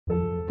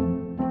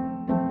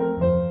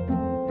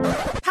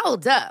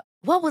Hold up.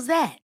 What was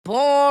that?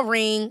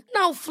 Boring.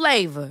 No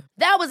flavor.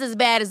 That was as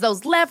bad as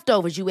those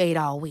leftovers you ate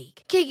all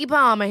week. Keke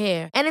Palmer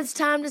here, and it's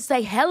time to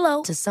say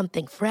hello to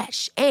something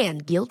fresh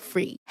and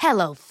guilt-free.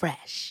 Hello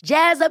Fresh.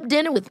 Jazz up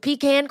dinner with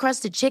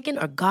pecan-crusted chicken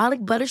or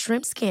garlic butter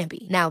shrimp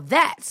scampi. Now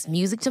that's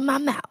music to my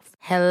mouth.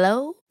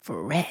 Hello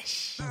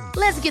Fresh.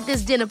 Let's get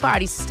this dinner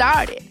party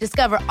started.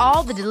 Discover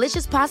all the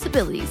delicious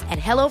possibilities at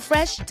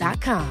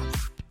hellofresh.com.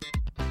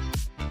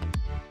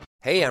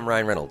 Hey, I'm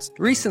Ryan Reynolds.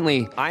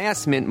 Recently, I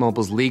asked Mint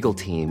Mobile's legal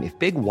team if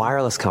big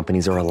wireless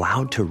companies are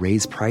allowed to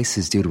raise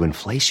prices due to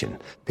inflation.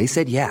 They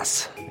said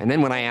yes. And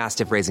then when I asked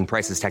if raising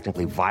prices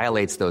technically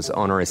violates those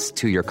onerous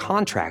two-year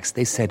contracts,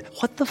 they said,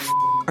 "What the f***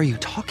 are you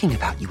talking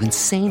about, you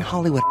insane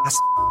Hollywood ass?"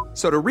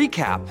 So to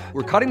recap,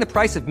 we're cutting the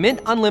price of Mint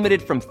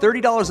Unlimited from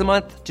 $30 a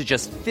month to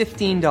just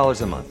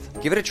 $15 a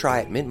month. Give it a try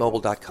at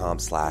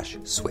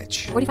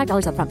mintmobile.com/switch.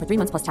 $45 up front for 3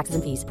 months plus taxes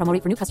and fees. Promo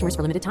rate for new customers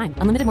for limited time.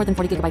 Unlimited more than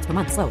 40 gigabytes per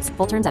month. Slows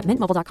full terms at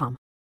mintmobile.com.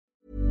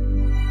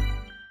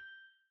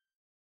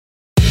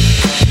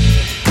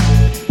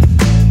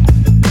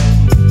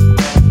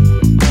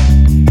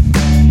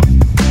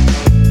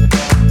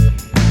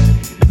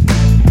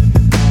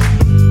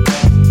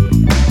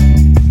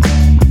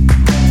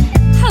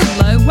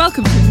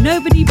 Welcome to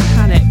Nobody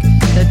Panic,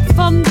 the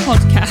fun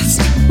podcast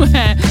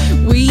where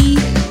we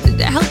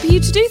help you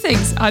to do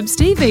things. I'm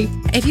Stevie.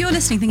 If you're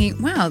listening thinking,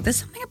 wow, there's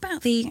something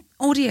about the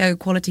audio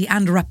quality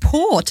and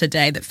rapport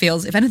today that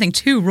feels, if anything,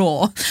 too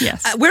raw.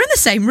 Yes. We're in the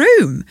same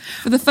room.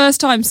 For the first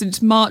time since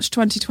March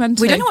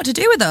 2020. We don't know what to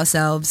do with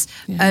ourselves.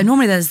 Yeah.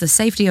 Normally there's the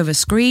safety of a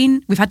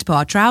screen. We've had to put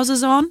our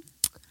trousers on.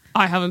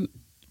 I haven't.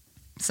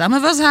 Some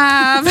of us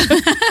have.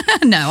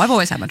 No, I've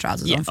always had my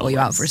trousers on for you,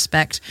 out of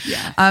respect.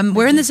 Yeah.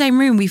 We're in the same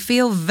room. We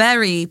feel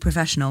very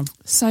professional.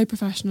 So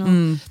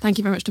professional. Thank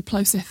you very much to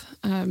Plosith,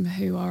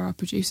 who are our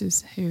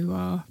producers, who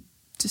are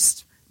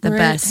just The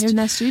best. here in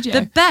their studio.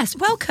 The best.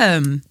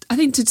 Welcome. I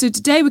think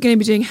today we're going to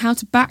be doing how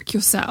to back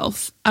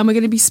yourself, and we're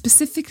going to be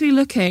specifically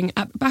looking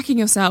at backing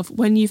yourself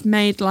when you've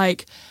made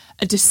like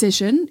a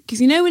decision, because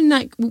you know, when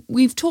like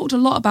we've talked a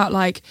lot about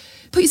like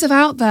put yourself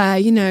out there,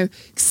 you know,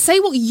 say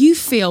what you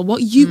feel,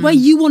 what you where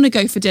you want to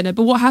go for dinner.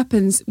 But what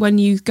happens when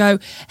you go,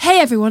 hey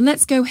everyone,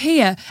 let's go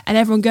here, and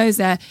everyone goes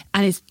there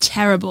and it's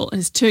terrible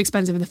and it's too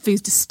expensive and the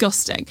food's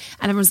disgusting,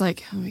 and everyone's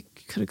like, oh, we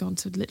could have gone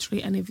to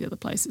literally any of the other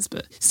places.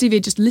 But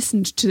Stevie just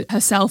listened to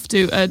herself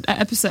do an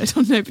episode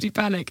on Nobody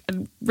Panic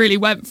and really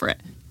went for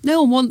it.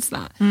 No one wants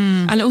that.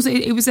 And also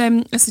it was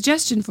a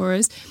suggestion for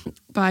us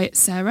by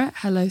Sarah.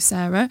 Hello,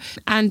 Sarah.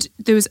 And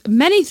there was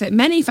many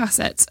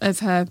facets of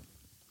her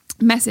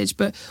message,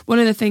 but one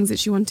of the things that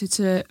she wanted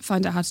to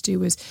find out how to do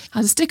was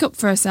how to stick up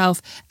for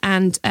herself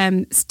and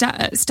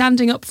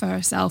standing up for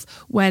herself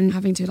when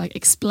having to like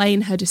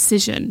explain her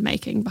decision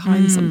making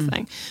behind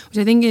something, which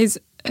I think is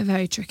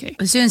very tricky.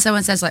 As soon as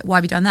someone says like, why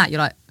have you done that? You're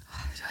like,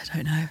 I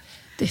don't know.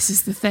 This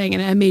is the thing,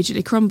 and it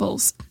immediately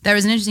crumbles. There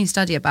is an interesting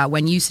study about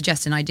when you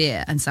suggest an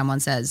idea and someone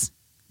says,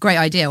 great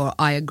idea, or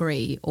I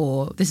agree,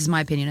 or this is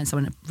my opinion, and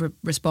someone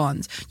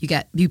responds,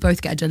 you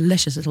both get a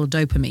delicious little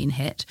dopamine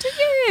hit. Do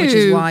you? Which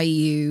is why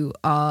you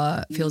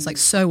feels like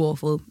so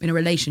awful in a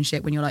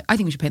relationship when you're like, I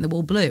think we should paint the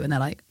wall blue, and they're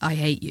like, I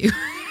hate you.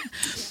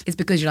 It's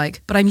because you're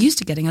like, but I'm used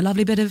to getting a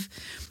lovely bit of,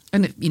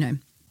 and you know.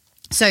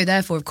 So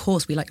therefore, of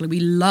course, we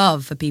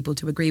love for people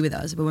to agree with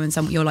us. But when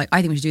you're like,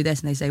 I think we should do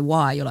this, and they say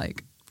why, you're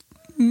like,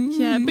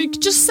 yeah, but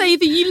just say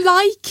that you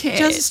like it.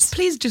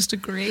 Please just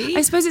agree.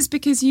 I suppose it's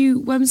because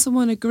when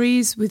someone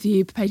agrees with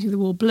you painting the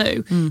wall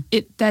blue,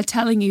 they're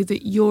telling you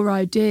that your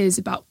ideas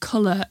about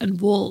colour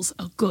and walls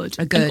are good.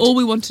 And all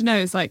we want to know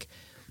is like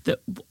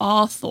that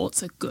our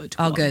thoughts are good.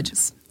 Good.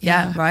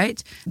 Yeah,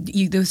 right.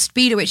 The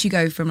speed at which you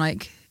go from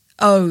like,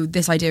 oh,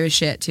 this idea is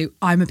shit to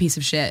I'm a piece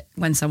of shit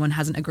when someone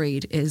hasn't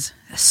agreed is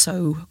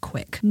so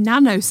quick.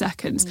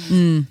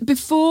 Nanoseconds.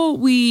 Before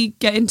we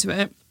get into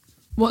it,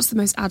 what's the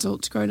most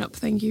adult grown-up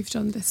thing you've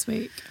done this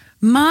week?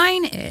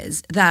 Mine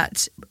is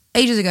that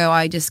ages ago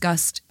I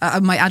discussed,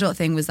 my adult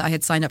thing was that I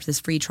had signed up to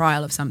this free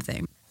trial of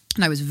something.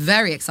 And I was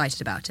very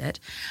excited about it.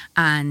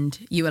 And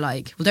you were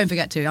like, well, don't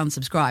forget to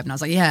unsubscribe. And I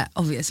was like, yeah,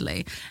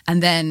 obviously.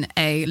 And then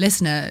a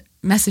listener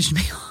messaged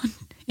me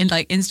in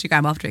like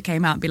Instagram after it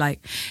came out and be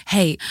like,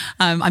 hey,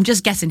 I'm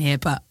just guessing here,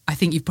 but I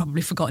think you've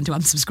probably forgotten to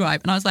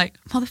unsubscribe. And I was like,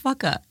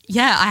 motherfucker,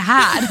 yeah,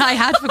 I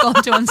had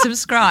forgotten to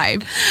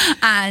unsubscribe.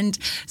 And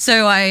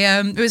so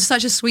it was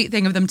such a sweet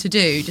thing of them to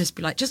do, just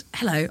be like, just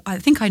hello, I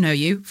think I know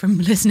you from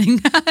listening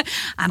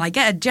and I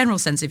get a general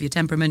sense of your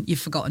temperament,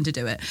 you've forgotten to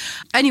do it.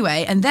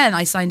 Anyway, and then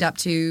I signed up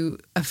to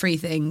a free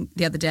thing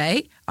the other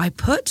day. I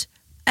put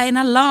an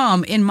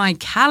alarm in my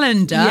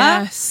calendar.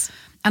 Yes.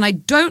 And I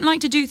don't like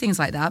to do things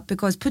like that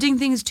because putting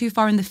things too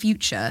far in the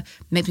future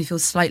makes me feel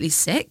slightly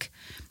sick.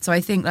 So I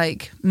think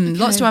like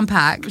lots to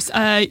unpack.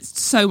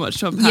 So much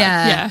to unpack.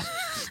 Yeah.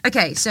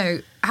 Okay, so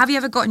have you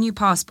ever got a new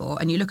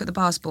passport and you look at the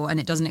passport and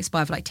it doesn't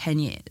expire for like 10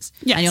 years?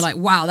 Yes. And you're like,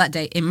 wow, that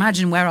date,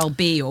 imagine where I'll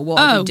be or what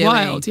I'll be doing.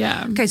 Wild,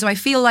 yeah. Okay, so I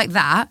feel like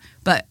that,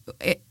 but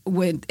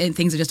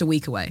things are just a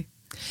week away.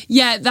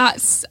 Yeah,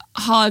 that's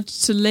hard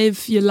to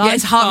live your life. Yeah,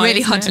 it's hard, by, really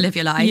isn't hard it? to live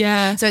your life.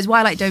 Yeah. So it's why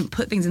I like don't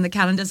put things in the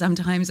calendar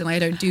sometimes, and I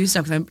don't do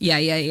stuff. Yeah.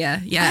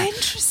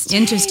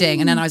 Interesting.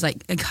 And then I was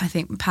like, I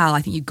think, pal,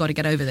 I think you've got to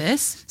get over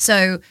this.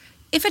 So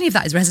if any of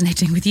that is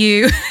resonating with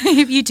you,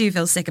 if you do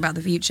feel sick about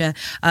the future,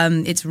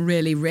 it's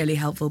really, really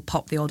helpful.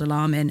 Pop the old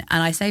alarm in,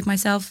 and I saved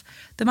myself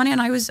the money,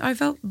 and I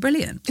felt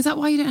brilliant. Is that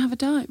why you don't have a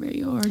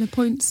diary or an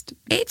appointment?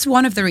 It's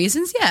one of the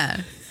reasons,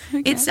 yeah.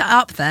 Okay. It's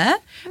up there.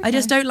 Okay. I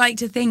just don't like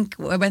to think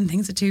when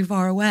things are too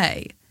far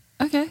away.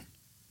 Okay.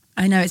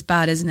 I know it's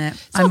bad, isn't it?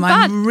 It's not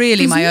bad, I'm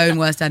really 'cause my you- own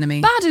worst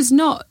enemy. Bad is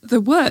not the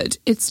word.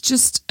 It's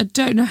just, I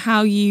don't know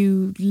how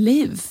you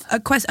live.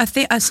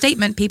 A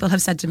statement people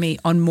have said to me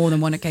on more than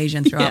one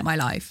occasion throughout Yeah. my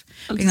life.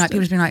 Understood. Being like,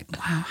 people just being like,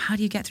 wow, how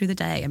do you get through the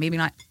day? And me being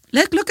like,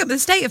 look at the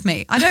state of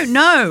me. I don't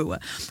know.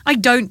 I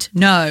don't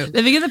know.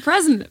 Living in the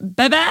present,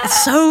 baby.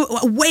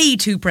 So way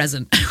too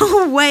present.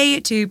 Way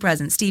too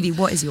present. Stevie,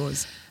 what is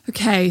yours?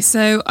 Okay,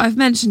 so I've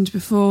mentioned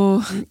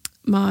before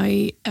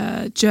my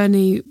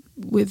journey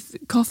with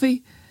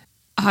coffee.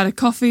 I had a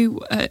coffee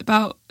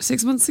about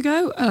 6 months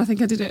ago, and I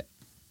think I did it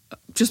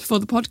just before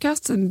the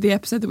podcast, and the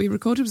episode that we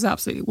recorded was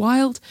absolutely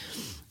wild.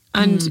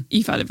 And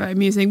you found it very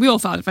amusing. We all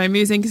found it very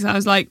amusing because I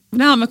was like,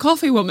 now I'm a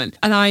coffee woman.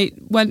 And I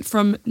went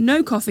from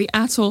no coffee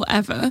at all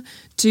ever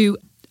to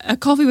a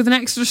coffee with an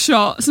extra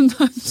shot,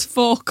 sometimes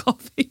 4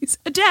 coffees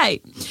a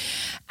day.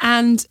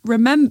 And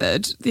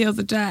remembered the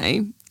other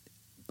day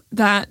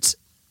that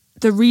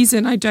the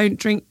reason I don't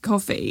drink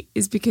coffee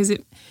is because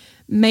it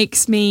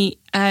makes me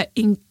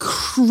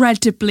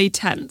incredibly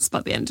tense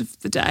by the end of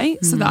the day,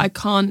 so that I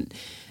can't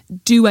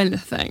do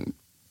anything,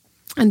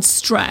 and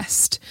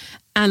stressed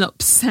and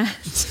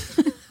upset.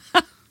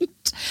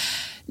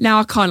 Now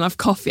I can't have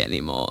coffee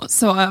anymore,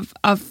 so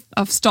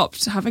I've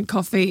stopped having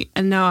coffee,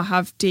 and now I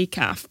have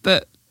decaf.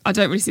 But I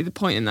don't really see the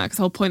point in that, because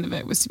the whole point of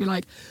it was to be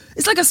like,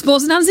 it's like a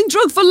sports enhancing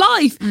drug for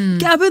life.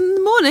 Get up in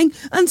the morning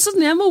and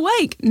suddenly I'm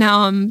awake.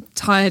 Now I'm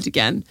tired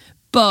again,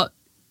 but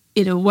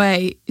in a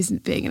way,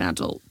 isn't being an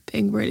adult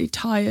being really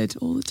tired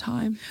all the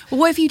time? Well,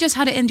 what if you just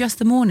had it in just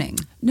the morning?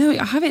 No,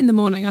 I have it in the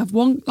morning. I've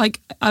one,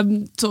 like,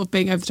 I'm sort of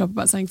being over the top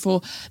about saying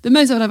 4. The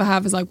most I would ever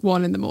have is like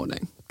 1 in the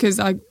morning, because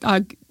And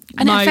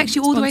it affects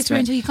you all the way through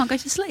until you can't go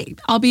to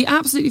sleep. I'll be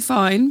absolutely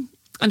fine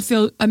and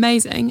feel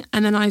amazing.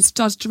 And then I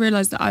started to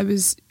realise that I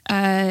was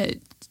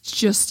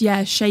just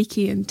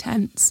shaky and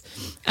tense.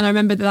 And I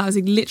remember that was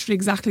literally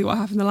exactly what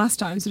happened the last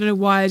time. So I don't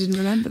know why I didn't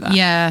remember that.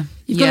 Yeah.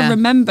 You've got to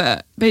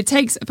remember, but it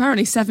takes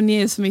apparently 7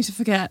 years for me to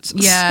forget.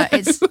 Yeah,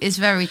 it's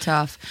very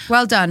tough.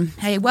 Well done.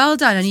 Hey, well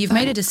done. And you've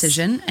made a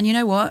decision. And you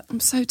know what? I'm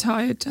so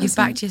tired. You've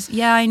backed your...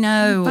 Yeah, I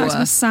know. Back to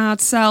my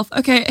sad self.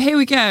 Okay, here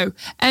we go.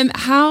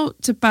 How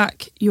to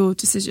back your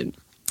decision.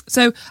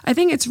 So I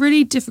think it's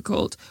really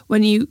difficult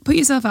when you put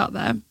yourself out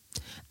there,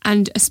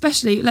 and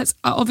especially,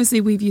 obviously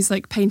we've used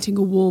like painting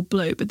a wall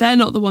blue, but they're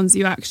not the ones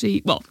you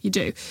actually, well, you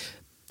do.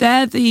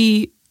 They're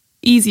the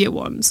easier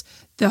ones.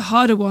 The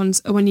harder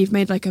ones are when you've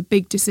made like a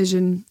big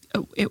decision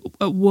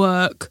at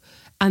work,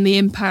 and the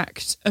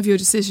impact of your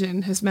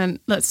decision has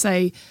meant, let's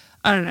say,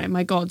 I don't know,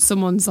 my God,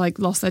 someone's like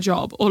lost their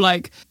job, or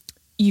like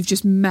you've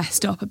just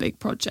messed up a big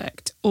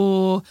project,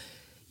 or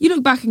you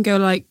look back and go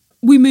like,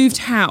 we moved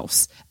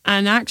house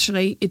and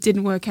actually it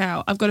didn't work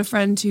out. I've got a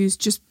friend who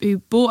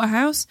bought a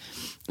house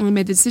and they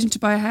made the decision to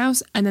buy a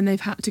house, and then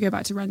they've had to go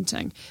back to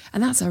renting.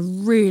 And that's a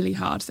really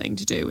hard thing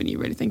to do when you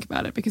really think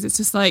about it, because it's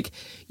just like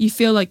you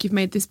feel like you've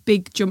made this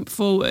big jump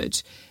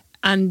forward.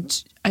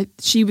 And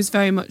she was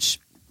very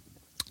much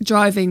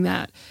driving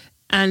that,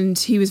 and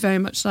he was very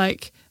much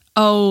like,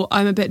 oh,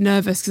 I'm a bit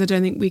nervous because I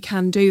don't think we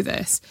can do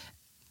this.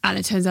 And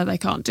it turns out they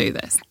can't do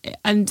this.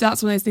 And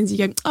that's one of those things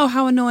you go, oh,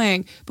 how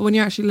annoying. But when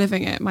you're actually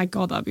living it, my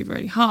God, that'd be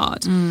really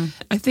hard.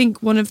 I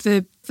think one of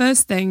the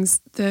first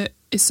things that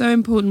is so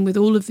important with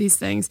all of these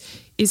things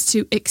is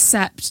to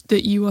accept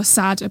that you are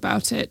sad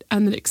about it,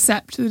 and then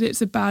accept that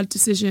it's a bad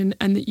decision,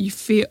 and that you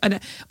feel, and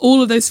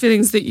all of those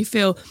feelings that you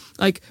feel,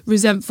 like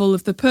resentful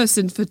of the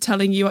person for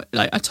telling you,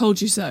 like, I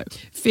told you so,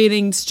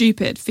 feeling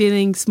stupid,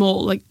 feeling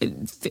small, like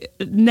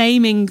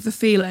naming the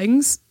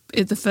feelings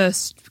is the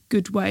first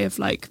good way of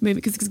like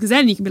moving, because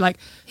then you can be like,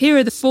 here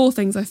are the 4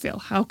 things I feel,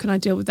 how can I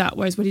deal with that?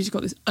 Whereas when you just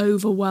got this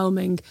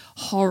overwhelming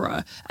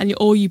horror, and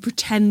you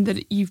pretend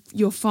that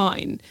you're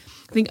fine.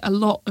 I think a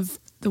lot of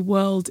the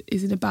world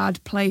is in a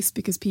bad place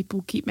because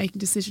people keep making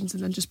decisions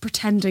and then just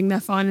pretending they're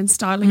fine and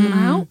styling them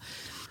out.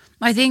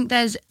 I think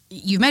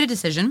you've made a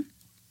decision,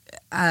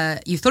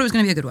 you thought it was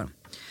going to be a good one.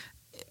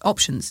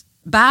 Options.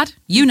 Bad,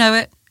 you know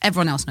it,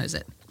 everyone else knows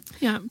it.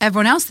 Yeah.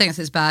 Everyone else thinks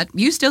it's bad.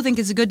 You still think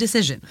it's a good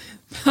decision.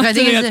 I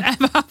don't think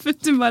that's ever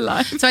happened in my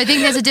life. So I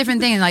think there's a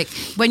different thing. Like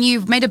when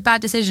you've made a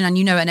bad decision and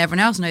you know it and everyone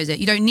else knows it,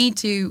 you don't need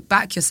to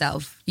back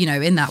yourself,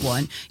 in that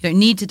one. You don't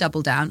need to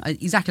double down.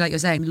 Exactly like you're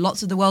saying,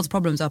 lots of the world's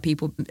problems are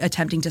people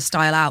attempting to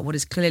style out what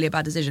is clearly a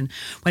bad decision,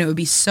 when it would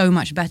be so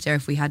much better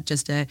if we had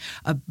just a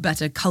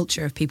better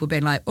culture of people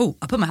being like, oh,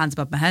 I put my hands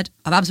above my head.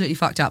 I've absolutely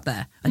fucked up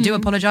there. I do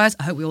apologise.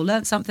 I hope we all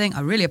learned something. I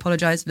really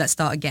apologise. Let's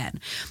start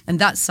again. And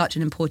that's such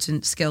an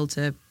important skill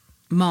to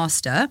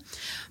master.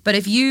 But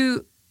if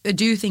you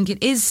do think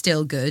it is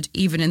still good,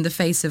 even in the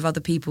face of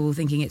other people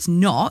thinking it's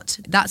not,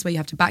 that's where you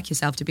have to back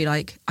yourself to be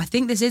like, I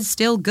think this is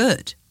still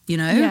good, you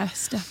know?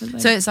 Yes,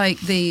 definitely. So it's like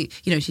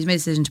she's made a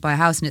decision to buy a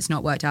house and it's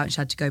not worked out and she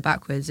had to go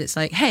backwards. It's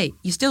like, hey,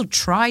 you still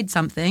tried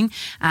something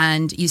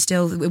and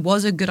it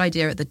was a good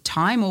idea at the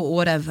time or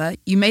whatever.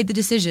 You made the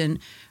decision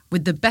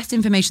with the best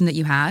information that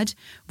you had,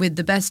 with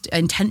the best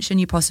intention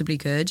you possibly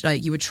could.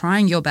 Like, you were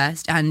trying your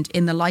best, and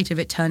in the light of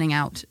it turning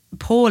out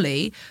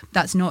poorly,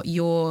 that's not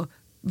your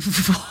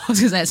I was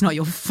going to say it's not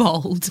your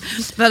fault,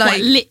 but like,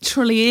 it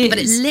literally is. But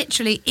it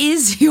literally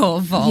is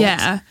your fault.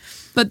 Yeah,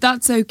 but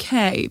that's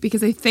okay,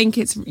 because I think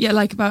it's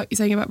like about you're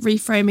saying about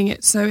reframing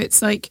it. So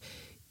it's like,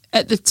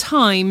 at the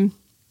time,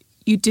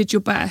 you did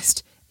your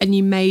best and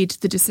you made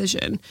the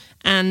decision,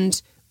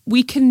 and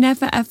we can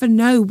never ever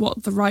know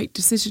what the right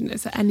decision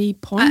is at any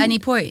point. At any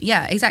point,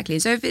 yeah, exactly.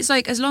 So if it's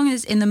like, as long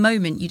as in the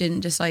moment you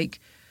didn't just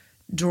like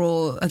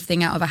draw a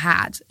thing out of a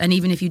hat, and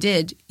even if you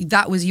did,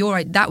 that was you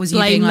blame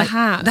being like, the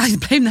hat.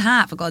 Blame the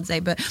hat, for God's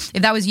sake. But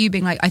if that was you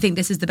being like, I think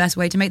this is the best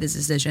way to make this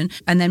decision,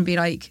 and then be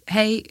like,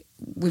 hey,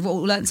 we've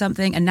all learned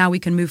something and now we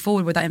can move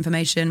forward with that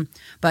information,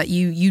 but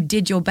you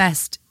did your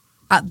best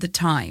at the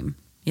time,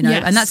 you know.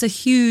 Yes. And that's a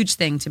huge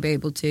thing to be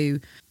able to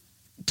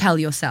tell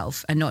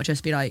yourself, and not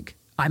just be like,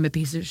 I'm a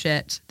piece of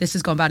shit, this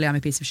has gone badly, I'm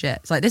a piece of shit.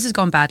 It's like, this has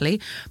gone badly,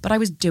 but I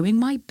was doing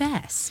my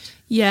best.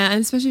 Yeah, and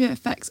especially if it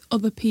affects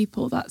other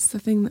people, that's the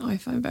thing that I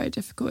find very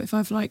difficult. If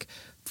I've like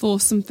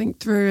forced something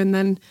through and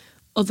then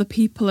other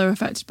people are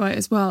affected by it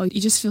as well, you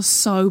just feel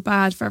so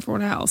bad for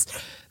everyone else.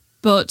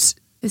 But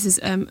this is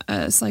a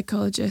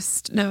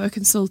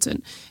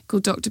consultant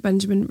called Dr.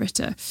 Benjamin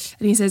Ritter.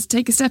 And he says,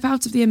 take a step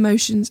out of the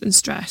emotions and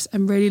stress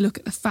and really look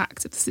at the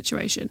facts of the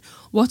situation.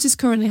 What is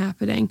currently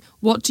happening?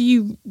 What do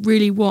you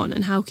really want?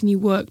 And how can you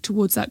work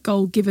towards that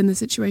goal given the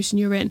situation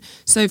you're in?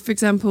 So, for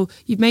example,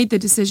 you've made the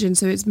decision,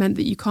 so it's meant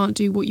that you can't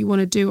do what you want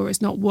to do, or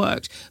it's not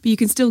worked. But you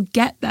can still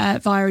get there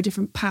via a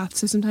different path.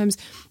 So sometimes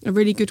a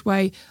really good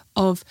way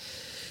of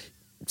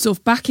sort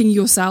of backing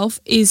yourself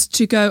is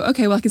to go,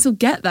 okay, well, I can still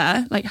get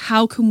there. Like,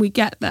 how can we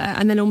get there?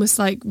 And then almost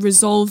like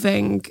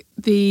resolving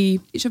the,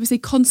 shall we say,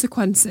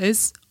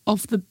 consequences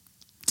of the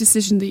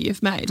decision that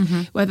you've made.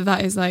 Mm-hmm. Whether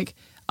that is like,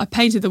 I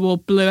painted the wall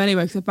blue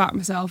anyway because I backed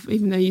myself,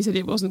 even though you said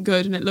it wasn't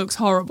good and it looks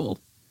horrible.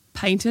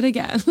 Paint it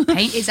again.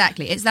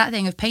 Exactly. It's that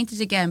thing of paint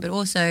it again, but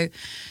also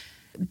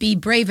be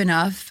brave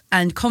enough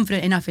and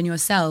confident enough in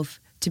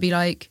yourself to be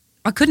like,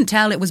 I couldn't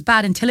tell it was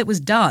bad until it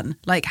was done.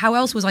 Like, how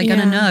else was I going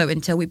to know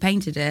until we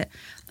painted it?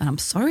 And I'm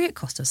sorry it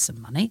cost us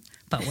some money,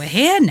 but we're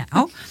here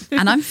now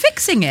and I'm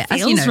fixing it.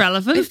 Feels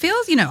relevant. It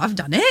feels, I've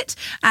done it.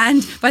 But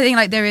I think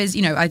like there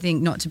is, I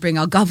think not to bring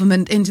our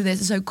government into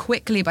this so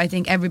quickly, but I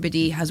think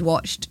everybody has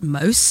watched,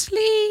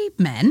 mostly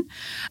men,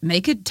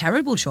 make a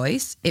terrible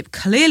choice. It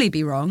clearly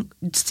be wrong.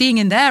 Seeing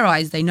in their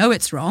eyes, they know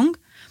it's wrong.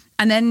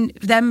 And then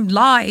them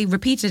lie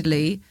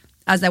repeatedly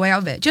as their way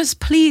out of it. Just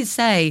please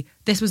say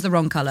this was the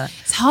wrong colour.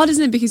 It's hard,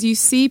 isn't it? Because you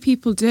see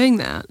people doing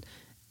that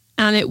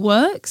and it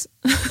works.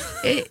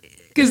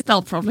 Because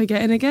they'll probably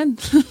get in again.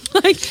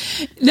 Like,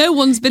 no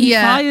one's been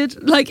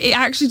fired. Like, it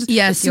actually just...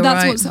 Yes, so you're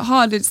that's right. what's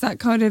hard. It's that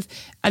kind of...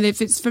 And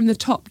if it's from the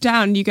top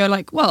down, you go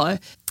like, well,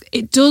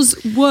 it does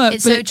work,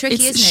 it's but so tricky,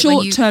 it's isn't it,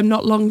 short term,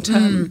 not long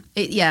term.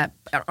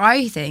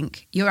 I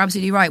think you're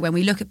absolutely right. When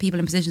we look at people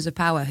in positions of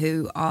power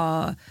who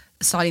are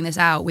citing this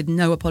out with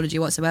no apology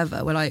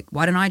whatsoever, we're like,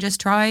 why don't I just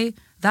try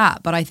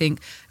that? But I think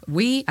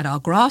we at our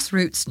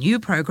grassroots new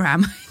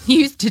program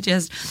used to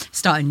just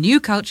start a new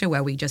culture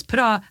where we just put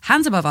our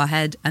hands above our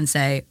head and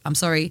say, I'm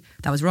sorry,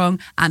 that was wrong,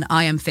 and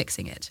I am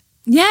fixing it.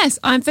 Yes,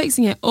 I'm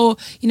fixing it. Or,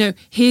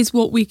 here's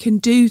what we can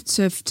do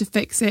to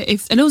fix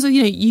it. And also,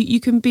 you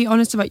can be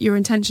honest about your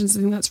intentions.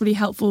 I think that's really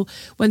helpful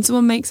when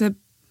someone makes a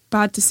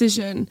bad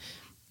decision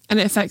and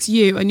it affects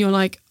you and you're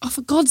like, oh,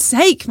 for God's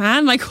sake,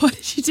 man, like, why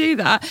did you do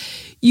that?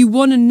 You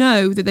want to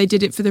know that they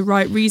did it for the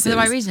right reasons. For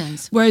the right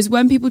reasons. Whereas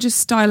when people just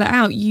style it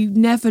out, you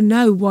never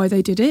know why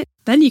they did it.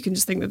 Then you can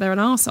just think that they're an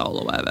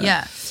arsehole or whatever.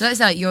 Yeah. So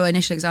that's like your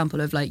initial example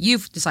of like,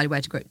 you've decided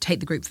where to take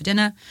the group for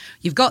dinner.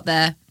 You've got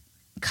there,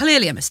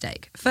 clearly a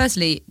mistake.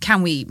 Firstly,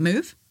 can we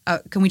move?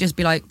 Can we just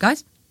be like,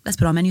 guys, let's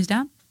put our menus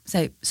down?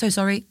 Say, so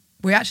sorry,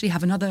 we actually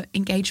have another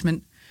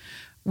engagement.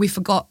 We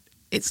forgot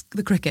it's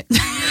the cricket.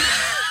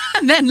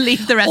 And then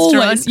leave the restaurant.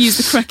 Always use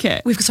the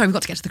cricket. We've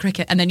got to get to the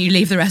cricket, and then you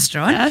leave the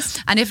restaurant.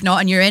 Yes. And if not,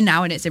 and you're in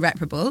now and it's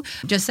irreparable,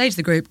 just say to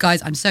the group,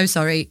 guys, I'm so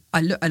sorry.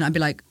 I'd be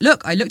like,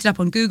 look, I looked it up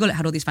on Google. It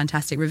had all these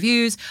fantastic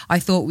reviews. I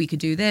thought we could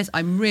do this.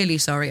 I'm really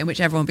sorry. And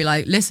which everyone would be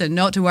like, listen,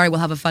 not to worry,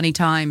 we'll have a funny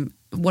time.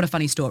 What a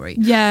funny story.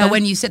 Yeah. But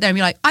when you sit there and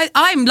be like,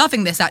 I'm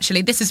loving this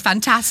actually, this is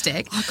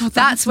fantastic. Oh God,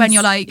 that's when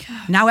you're like,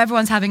 now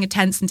everyone's having a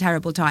tense and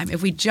terrible time.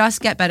 If we just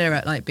get better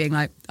at like being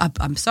like,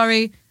 I'm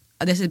sorry,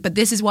 this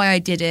is why I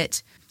did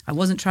it. I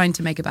wasn't trying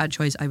to make a bad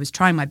choice. I was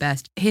trying my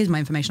best. Here's my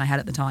information I had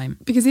at the time.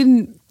 Because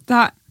in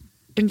that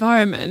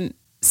environment,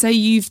 say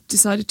you've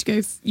decided to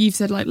go, you've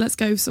said like, let's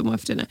go somewhere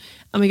for dinner,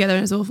 and we get there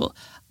and it's awful.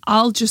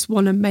 I'll just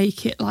want to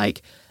make it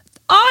like,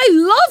 I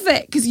love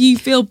it, because you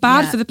feel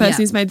bad for the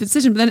person who's made the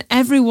decision, but then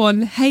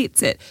everyone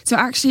hates it. So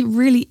actually it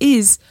really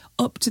is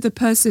up to the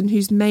person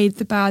who's made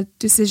the bad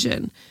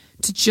decision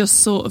to just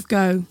sort of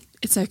go,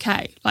 it's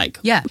okay. Like,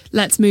 Yeah.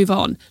 let's move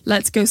on.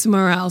 Let's go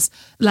somewhere else.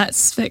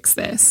 Let's fix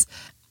this.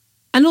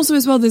 And also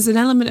as well, there's an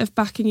element of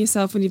backing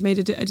yourself when you've made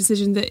a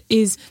decision that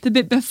is the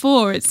bit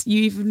before it's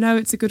you even know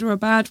it's a good or a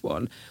bad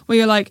one, where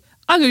you're like,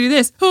 I'm going to do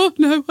this. Oh,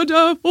 no, I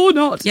don't, or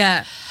not.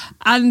 Yeah.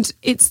 And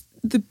it's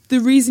the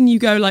reason you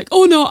go like,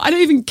 oh, no, I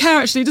don't even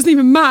care, actually, it doesn't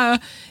even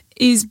matter,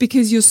 is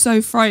because you're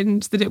so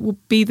frightened that it will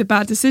be the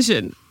bad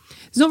decision.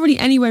 There's not really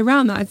any way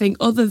around that, I think,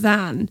 other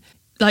than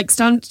like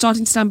starting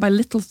to stand by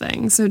little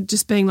things. So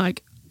just being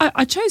like,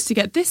 I chose to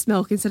get this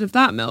milk instead of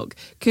that milk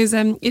because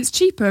it's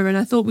cheaper and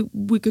I thought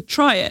we could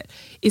try it.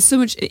 It's so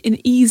much an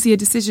easier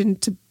decision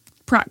to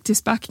practice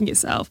backing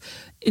yourself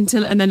and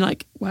then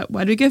like, where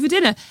do we go for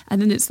dinner?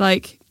 And then it's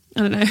like,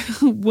 I don't know,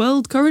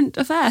 world current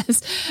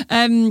affairs.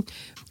 And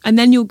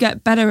then you'll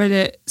get better at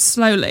it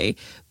slowly.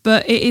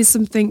 But it is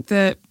something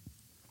that,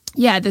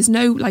 yeah, there's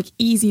no like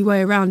easy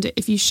way around it.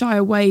 If you shy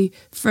away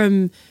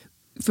from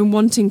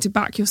wanting to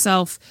back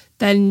yourself,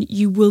 then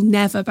you will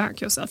never back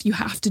yourself. You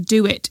have to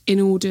do it in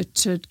order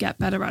to get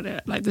better at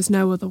it. Like, there's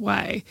no other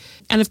way.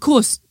 And of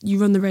course, you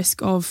run the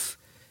risk of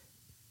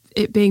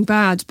it being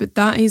bad, but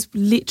that is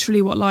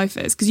literally what life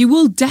is. Because you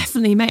will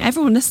definitely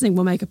everyone listening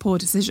will make a poor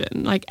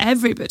decision. Like,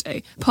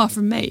 everybody, apart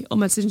from me, all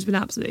my decisions have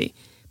been absolutely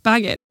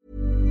banging.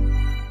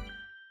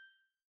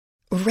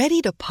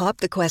 Ready to pop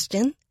the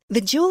question? The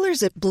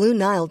jewelers at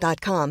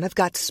BlueNile.com have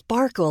got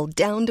sparkle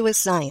down to a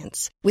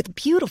science with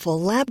beautiful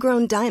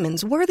lab-grown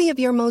diamonds worthy of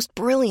your most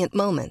brilliant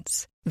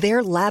moments.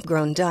 Their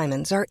lab-grown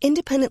diamonds are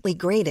independently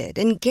graded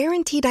and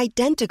guaranteed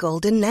identical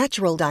to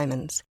natural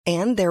diamonds,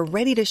 and they're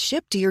ready to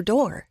ship to your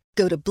door.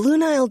 Go to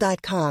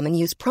BlueNile.com and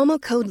use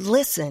promo code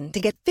LISTEN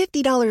to get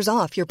 $50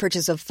 off your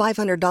purchase of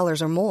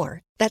 $500 or more.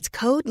 That's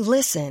code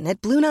LISTEN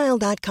at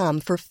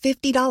BlueNile.com for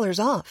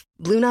 $50 off.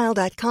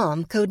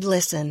 BlueNile.com, code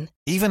LISTEN.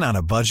 Even on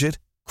a budget,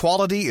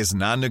 quality is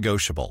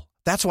non-negotiable.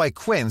 That's why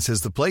Quince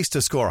is the place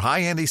to score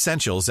high-end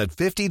essentials at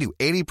 50 to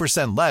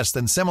 80% less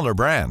than similar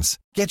brands.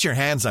 Get your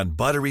hands on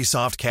buttery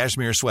soft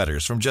cashmere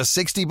sweaters from just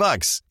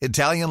 $60,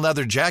 Italian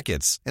leather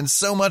jackets, and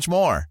so much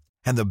more.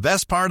 And the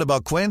best part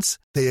about Quince,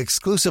 they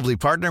exclusively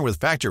partner with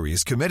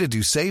factories committed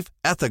to safe,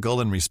 ethical,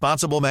 and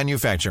responsible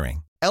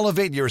manufacturing.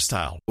 Elevate your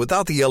style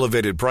without the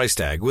elevated price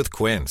tag with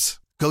Quince.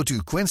 Go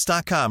to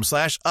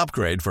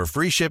quince.com/upgrade for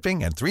free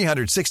shipping and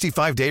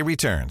 365-day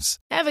returns.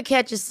 Ever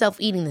catch yourself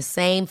eating the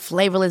same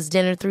flavorless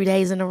dinner 3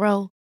 days in a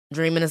row?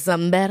 Dreaming of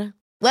something better?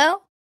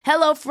 Well,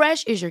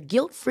 HelloFresh is your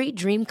guilt-free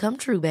dream come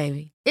true,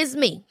 baby. It's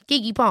me,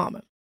 Keke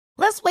Palmer.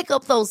 Let's wake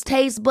up those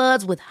taste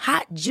buds with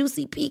hot,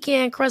 juicy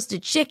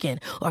pecan-crusted chicken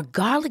or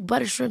garlic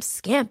butter shrimp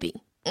scampi.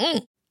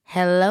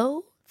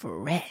 Hello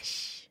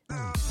Fresh.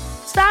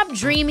 Stop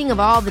dreaming of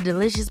all the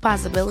delicious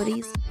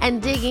possibilities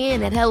and dig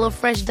in at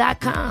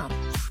HelloFresh.com.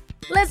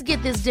 Let's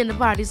get this dinner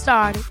party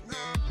started.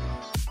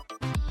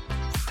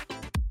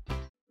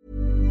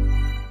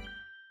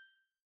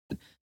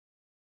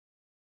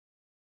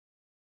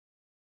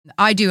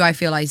 I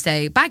feel I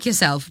say back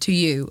yourself to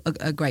you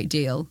a great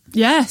deal.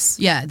 Yes.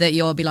 Yeah, that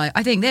you'll be like,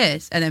 I think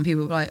this. And then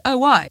people will be like, oh,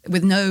 why?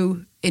 With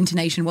no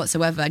intonation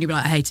whatsoever. And you'll be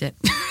like, I hate it.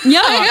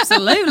 Yeah,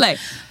 absolutely.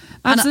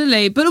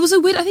 Absolutely. But also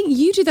weird, I think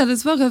you do that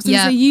as well.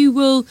 So you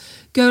will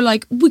go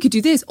like, we could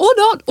do this or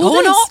not, or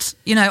this. Not.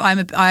 You know,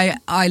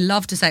 I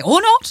love to say,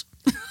 or not.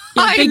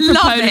 I big love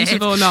proponent it.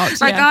 of or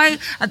not. Like yeah.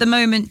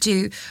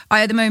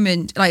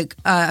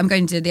 I'm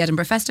going to the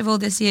Edinburgh Festival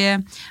this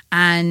year,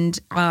 and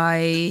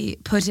I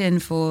put in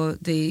for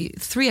the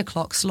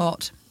 3:00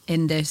 slot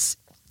in this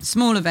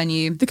smaller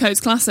venue. The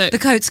Coates Classic. The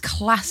Coates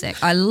Classic.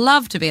 I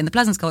love to be in the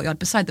Pleasance Courtyard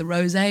beside the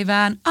Rosé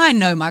van. I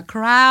know my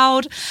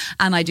crowd,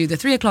 and I do the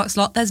 3:00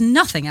 slot. There's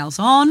nothing else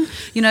on.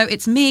 You know,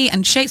 it's me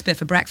and Shakespeare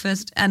for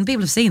breakfast, and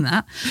people have seen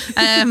that.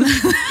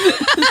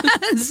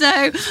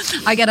 So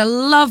I get a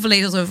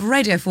lovely sort of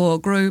Radio 4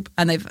 group,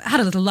 and they've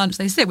had a little lunch.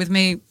 They sit with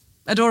me.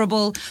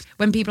 Adorable.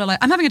 When people are like,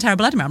 I'm having a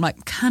terrible Edinburgh, I'm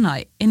like, can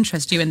I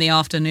interest you in the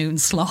afternoon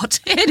slot?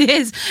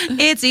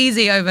 It's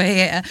easy over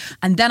here.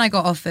 And then I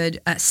got offered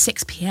at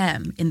 6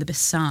 p.m. in the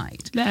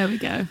Beside. There we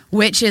go.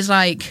 Which is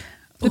like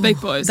the big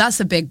boys.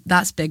 That's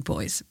big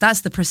boys.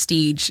 That's the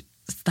prestige.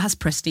 That's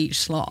prestige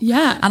slot.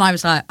 Yeah. And I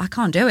was like, I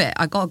can't do it.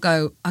 I got to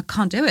go. I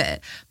can't do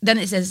it. Then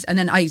it says, and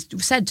then I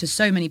said to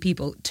so many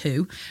people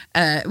too,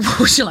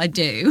 what shall I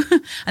do?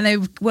 And they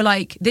were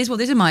like, these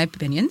are my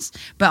opinions,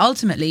 but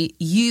ultimately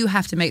you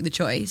have to make the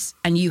choice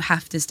and you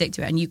have to stick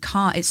to it. And you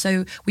can't,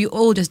 we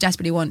all just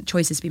desperately want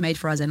choices to be made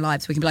for us in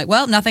lives. We can be like,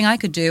 well, nothing I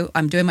could do.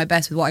 I'm doing my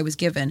best with what I was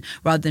given,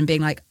 rather than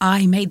being like,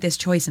 I made this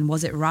choice and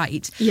was it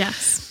right?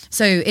 Yes.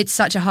 So it's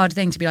such a hard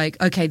thing to be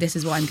like, okay, this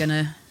is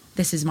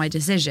my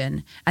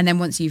decision. And then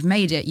once you've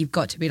made it, you've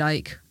got to be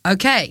like,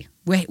 okay,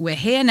 We're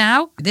here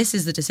now. This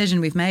is the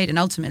decision we've made. And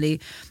ultimately,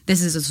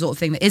 this is a sort of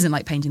thing that isn't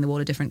like painting the wall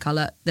a different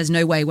colour. There's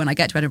no way when I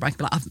get to Edinburgh, I can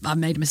be like, I've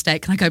made a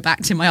mistake. Can I go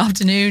back to my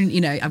afternoon?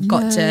 You know, I've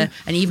got to.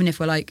 And even if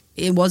we're like,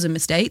 it was a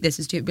mistake, this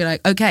is to be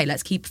like, okay,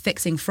 let's keep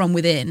fixing from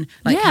within.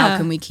 Like, how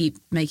can we keep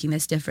making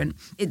this different?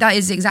 That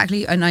is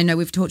exactly, and I know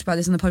we've talked about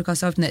this on the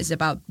podcast often, that it's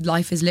about,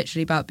 life is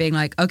literally about being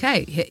like,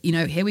 okay,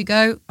 here we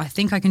go. I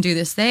think I can do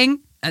this thing.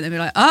 And then be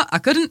like, I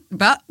couldn't,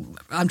 but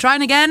I'm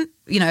trying again.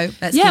 You know,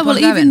 let's keep on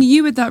going. Even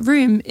you with that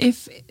room,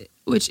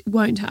 which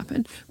won't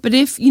happen, but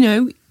if, you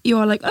know, you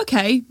are like,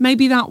 okay,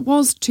 maybe that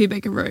was too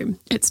big a room.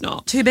 It's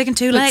not. Too big and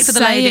too late for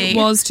the lady. It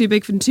was too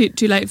big and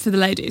too late for the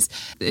ladies.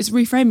 It's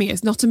reframing it.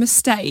 It's not a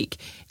mistake.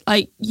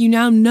 Like, you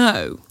now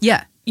know.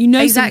 Yeah. You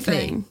know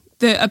exactly. something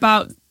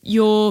about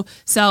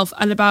yourself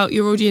and about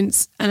your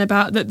audience and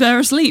about that they're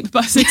asleep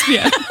by 6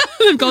 p.m.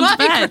 They've gone to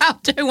bed. My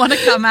crowd don't want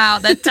to come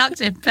out. They're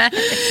tucked in bed.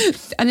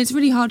 And it's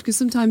really hard because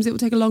sometimes it will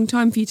take a long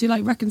time for you to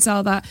like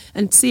reconcile that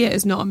and see it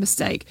as not a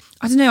mistake.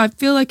 I don't know. I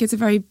feel like it's a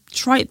very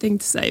trite thing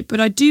to say, but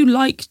I do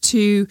like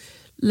to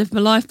live my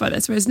life by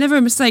this, where it's never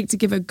a mistake to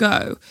give a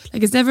go.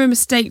 Like, it's never a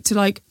mistake to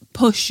like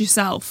push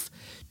yourself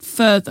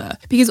further,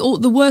 because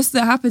the worst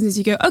that happens is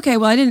you go, okay,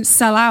 well, I didn't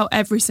sell out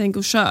every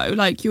single show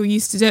like you're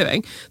used to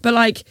doing, but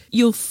like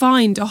you'll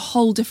find a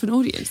whole different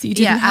audience that you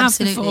didn't have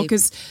before,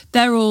 because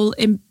they're all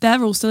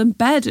still in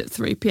bed at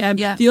 3 p.m.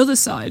 The other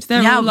side,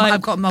 they're all like,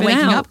 I've got my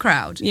waking up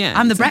crowd.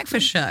 I'm the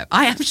breakfast show.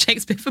 I am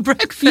Shakespeare for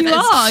breakfast. You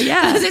are,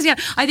 yeah.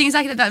 I think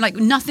exactly that. Like,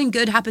 nothing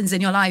good happens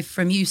in your life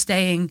from you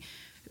staying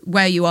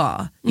where you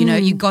are. You know,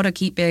 you got to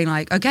keep being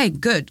like, okay,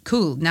 good,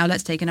 cool, now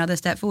let's take another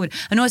step forward.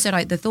 And also,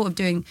 like, the thought of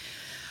doing,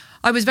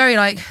 I was very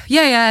like,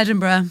 yeah,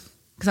 Edinburgh,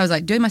 because I was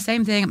like doing my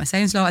same thing at my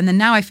same slot, and then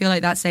now I feel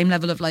like that same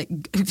level of like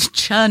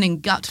churning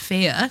gut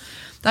fear.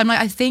 I'm like,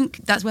 I think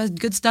that's where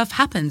good stuff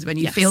happens, when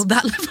you feel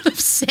that level of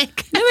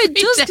sick. No, it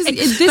does,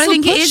 because but I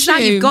think it is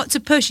that you've got to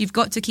push, you've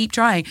got to keep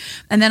trying.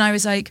 And then I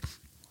was like,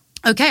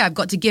 okay, I've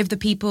got to give the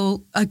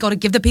people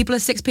a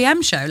 6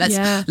 p.m. show.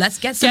 Let's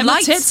get some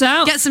lights, tits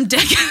out, get some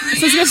dick.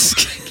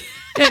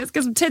 Let's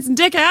get some tits and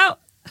dick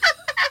out.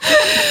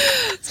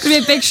 It's gonna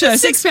be a big show.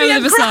 6 p.m.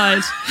 on the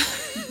side.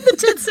 The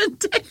tits and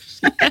dick.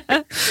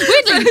 Yeah.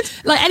 Weirdly,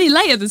 like any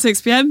later than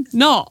 6 p.m.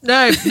 Not.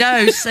 No.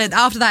 So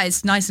after that,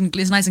 it's nice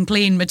and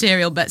clean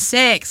material. But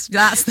 6,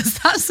 that's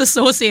the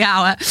saucy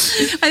hour. I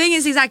think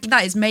it's exactly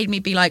that. It's made me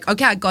be like,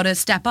 okay, I got to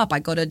step up. I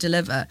got to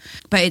deliver.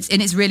 But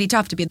it's really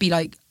tough to be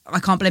like,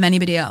 I can't blame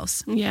anybody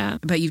else. Yeah.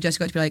 But you've just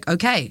got to be like,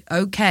 okay,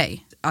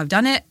 I've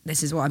done it.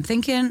 This is what I'm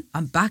thinking.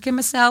 I'm backing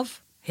myself.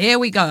 Here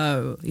we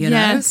go, you know?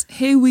 Yes,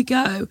 here we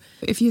go.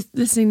 If you're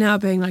listening now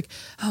being like,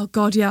 oh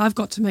God, yeah, I've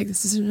got to make this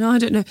decision. I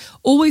don't know.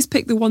 Always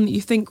pick the one that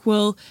you think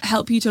will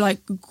help you to like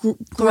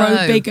grow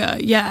bigger.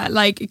 Yeah,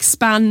 like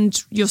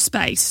expand your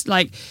space.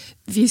 Like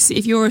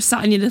if you're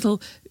sat in your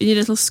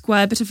little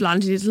square bit of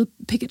land, your little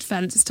picket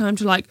fence, it's time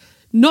to like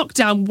knock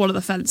down one of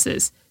the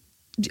fences.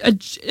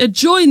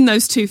 Join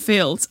those two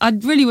fields. I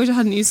really wish I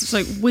hadn't used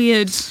such like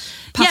weird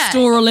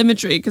pastoral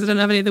imagery, because I don't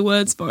have any of the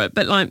words for it,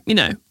 but like, you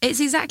know, it's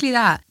exactly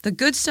that. The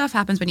good stuff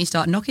happens when you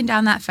start knocking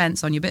down that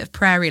fence on your bit of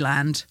prairie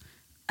land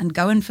and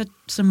going for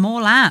some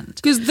more land,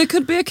 because there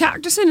could be a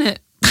cactus in it.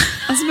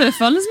 That's a bit of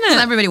fun, isn't it?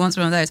 Everybody wants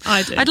one of those.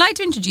 I do. I'd like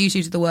to introduce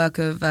you to the work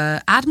of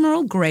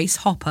Admiral Grace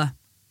Hopper.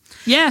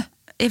 Yeah,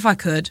 if I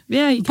could.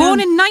 Yeah, you Born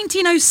can. in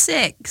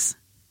 1906.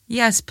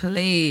 Yes,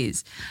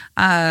 please.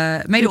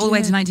 Made it all the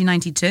way to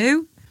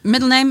 1992.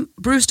 Middle name,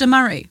 Brewster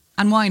Murray.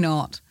 And why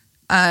not?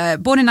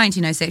 Born in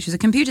 1906, she was a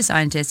computer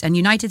scientist and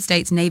United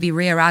States Navy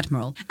Rear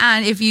Admiral.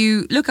 And if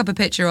you look up a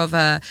picture of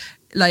her,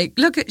 like,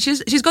 look at,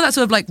 she's got that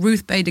sort of like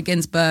Ruth Bader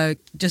Ginsburg,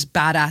 just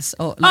badass.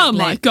 Or, like, oh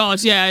my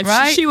God, yeah. If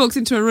right? she walks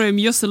into a room,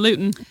 you're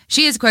saluting.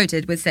 She is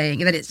quoted with saying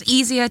that it's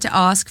easier to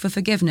ask for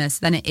forgiveness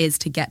than it is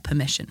to get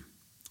permission.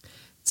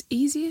 It's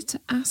easier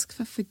to ask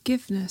for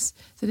forgiveness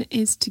than it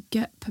is to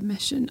get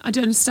permission. I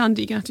don't understand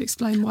it. You're going to have to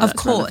explain why. Of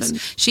course.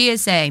 Relevant. She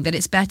is saying that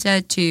it's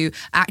better to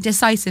act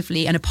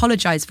decisively and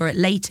apologise for it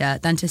later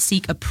than to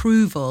seek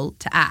approval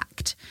to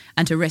act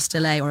and to risk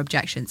delay or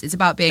objections. It's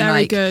about being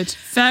very good.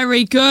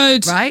 Very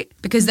good. Right?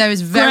 Because there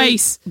is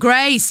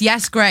Grace.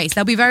 Yes, grace.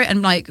 There'll be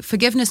and like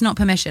forgiveness, not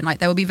permission. Like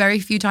there will be very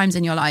few times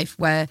in your life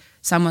where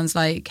someone's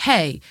like,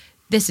 hey,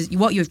 this is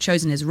what you've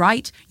chosen is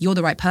right. You're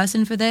the right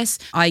person for this.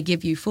 I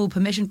give you full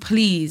permission.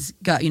 Please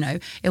go, you know,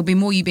 it'll be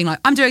more you being like,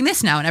 I'm doing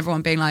this now. And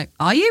everyone being like,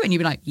 are you? And you'd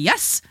be like,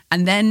 yes.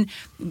 And then,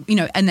 you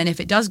know, and then if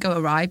it does go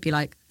awry, be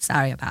like,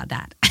 sorry about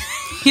that.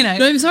 You know,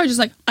 no, I'm sorry, just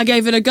like, I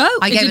gave it a go.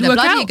 I gave it a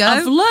bloody go.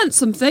 I've learned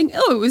something.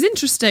 Oh, it was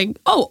interesting.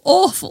 Oh,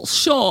 awful,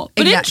 sure,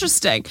 but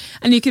interesting.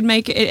 And you can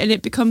make it, and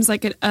it becomes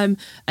like an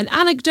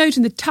anecdote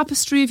in the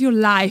tapestry of your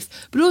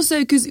life. But also,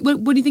 because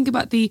when you think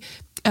about the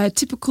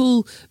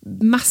typical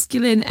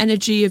masculine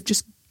energy of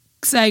just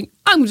saying,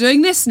 I'm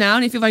doing this now,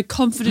 and if you're very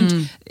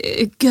confident,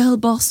 girl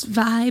boss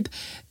vibe,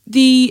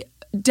 the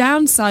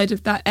downside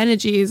of that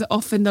energy is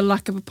often the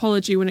lack of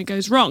apology when it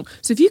goes wrong.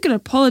 So if you can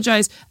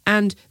apologise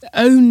and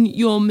own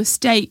your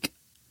mistake,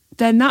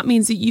 then that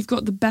means that you've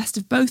got the best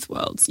of both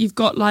worlds. You've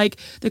got like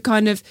the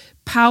kind of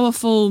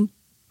powerful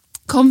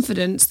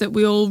confidence that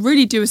we all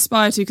really do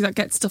aspire to, because that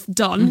gets stuff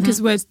done,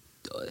 because we're,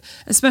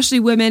 especially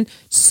women,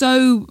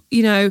 so,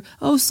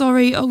 oh,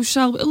 sorry, oh,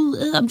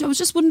 I was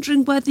just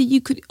wondering whether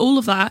you could, all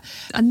of that.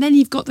 And then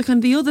you've got the kind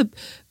of the other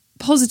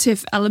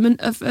positive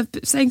element of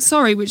saying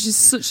sorry, which is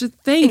such a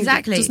thing.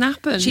 Exactly. It doesn't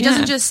happen. She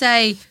doesn't just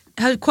say,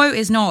 her quote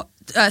is not,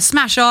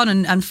 smash on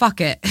and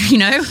fuck it,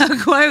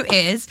 Her quote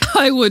is...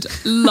 I would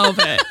love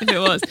it if it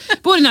was.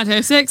 Born in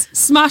 1906,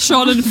 smash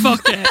on and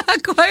fuck it. Her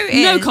quote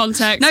is... No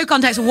context. No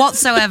context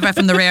whatsoever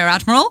from the Rear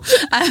Admiral.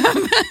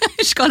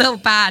 She's got a little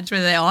badge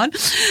with it on.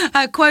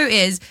 Her quote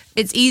is,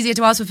 it's easier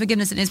to ask for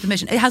forgiveness than it is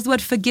permission. It has the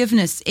word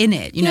forgiveness in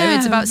it, Yeah.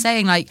 It's about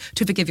saying, like,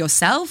 to forgive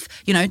yourself,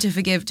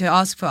 to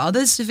ask for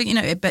others,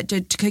 but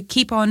to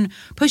keep on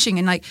pushing.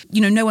 And, like,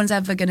 no one's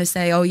ever going to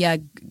say, oh, yeah,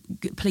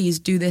 please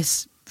do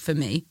this for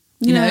me.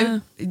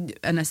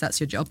 Unless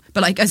that's your job.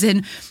 But like, as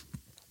in,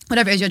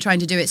 whatever it is you're trying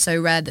to do, it's so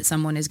rare that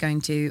someone is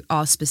going to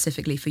ask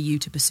specifically for you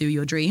to pursue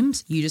your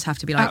dreams. You just have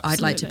to be like, I'd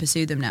like to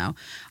pursue them now.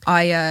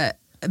 I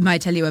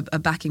might tell you a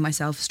backing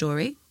myself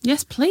story.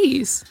 Yes,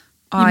 please.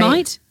 You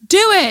might.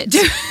 Do it.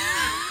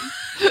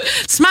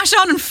 Smash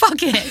on and fuck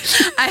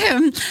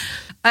it.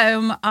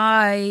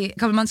 I a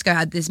couple of months ago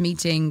had this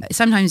meeting.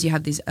 Sometimes you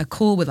have a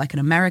call with like an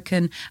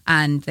American,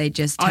 and they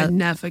just I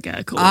never get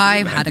a call.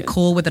 I've had a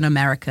call with an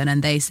American,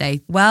 and they say,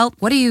 "Well,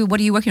 what are you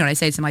working on?" I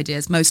say some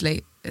ideas.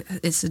 Mostly,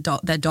 it's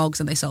they're dogs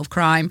and they solve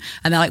crime,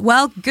 and they're like,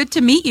 "Well, good to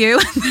meet you,"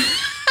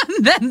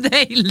 and then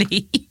they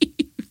leave.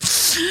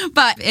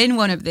 But in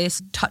one of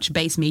these touch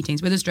base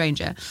meetings with a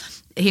stranger,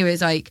 he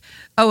was like,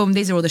 oh,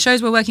 these are all the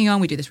shows we're working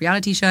on. We do this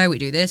reality show. We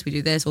do this,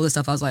 all this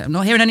stuff. I was like, I'm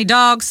not hearing any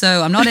dogs,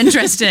 so I'm not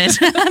interested.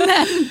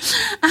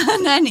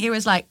 and then he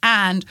was like,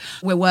 and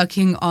we're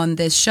working on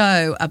this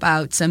show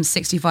about some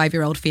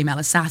 65-year-old female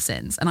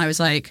assassins. And I was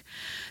like,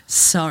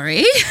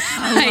 sorry,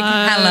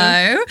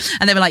 hello.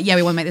 And they were like, yeah,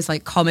 we want to make this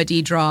like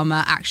comedy,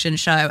 drama, action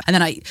show. And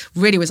then I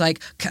really was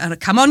like,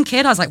 come on,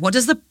 kid. I was like, what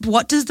does the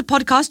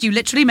podcast you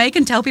literally make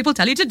and tell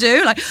you to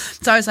do? Like,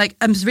 so I was like,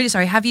 I'm really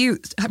sorry.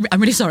 I'm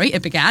really sorry.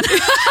 It began.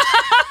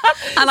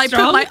 And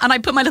I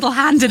put my little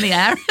hand in the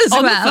air as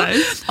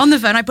well. On the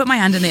phone, I put my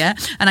hand in the air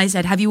and I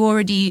said, have you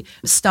already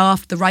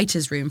staffed the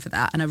writer's room for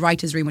that? And a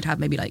writer's room would have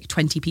maybe like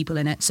 20 people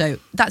in it. So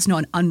that's not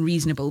an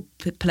unreasonable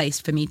place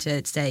for me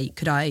to say,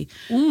 could I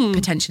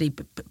potentially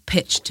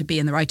pitch to be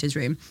in the writer's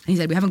room? And he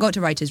said, we haven't got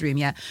to writer's room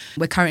yet.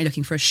 We're currently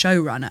looking for a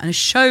showrunner. And a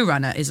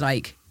showrunner is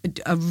like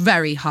a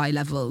very high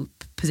level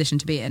position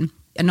to be in.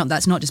 And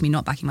that's not just me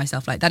not backing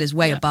myself. Like, that is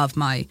way above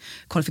my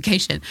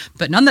qualification.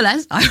 But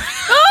nonetheless,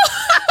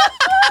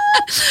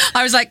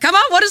 I was like, come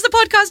on, what does the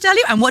podcast tell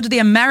you? And how do the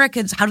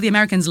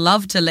Americans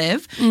love to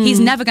live? He's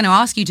never going to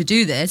ask you to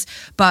do this.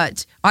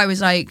 But I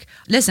was like,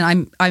 listen, I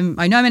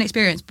know I'm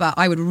inexperienced, but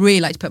I would really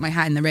like to put my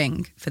hat in the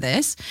ring for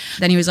this.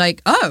 Then he was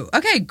like, oh,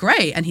 okay,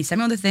 great. And he sent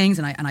me all the things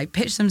and I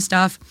pitched some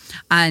stuff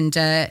and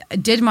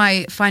did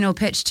my final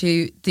pitch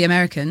to the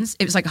Americans.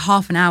 It was like a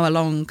half an hour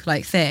long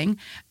like thing.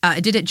 I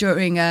did it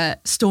during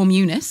Storm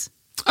Eunice.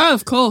 Oh,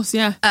 of course,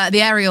 yeah.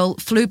 The aerial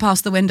flew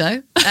past the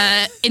window.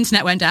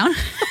 Internet went down.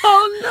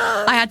 Oh,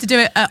 no. I had to do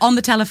it on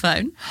the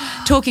telephone,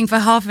 talking for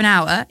half an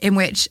hour, in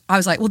which I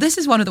was like, well, this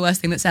is one of the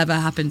worst things that's ever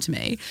happened to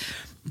me.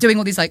 Doing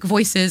all these like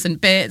voices and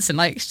bits and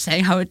like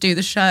saying how I would do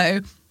the show.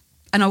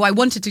 And all I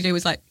wanted to do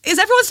was like, is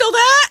everyone still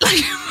there?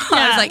 Like,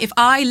 I was like, if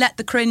I let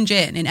the cringe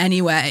in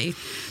any way,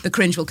 the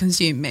cringe will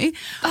consume me.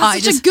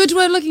 That's such a good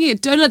way of looking at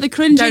it. Don't let the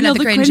cringe in. Don't let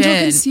the cringe in.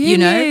 Will consume you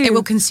know, you. It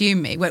will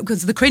consume me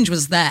because the cringe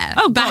was there.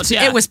 Oh, God,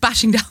 yeah. It was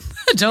bashing down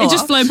the door. It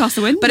just flown past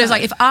the window. But it was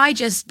like, if I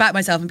just back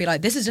myself and be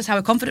like, this is just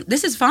how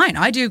this is fine.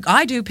 I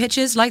do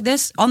pitches like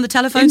this on the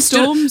telephone.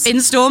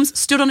 In storms,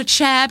 stood on a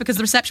chair because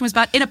the reception was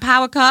bad, in a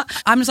power cut.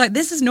 I'm just like,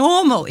 this is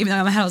normal. Even though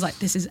in my head I was like,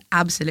 this is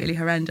absolutely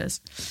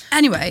horrendous.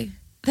 Anyway,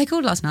 they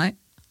called last night.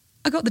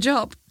 I got the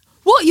job.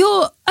 What,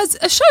 you're as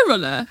a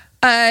showrunner?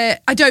 I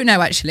don't know,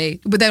 actually.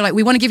 But they were like,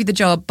 we want to give you the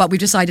job, but we've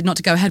decided not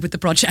to go ahead with the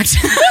project.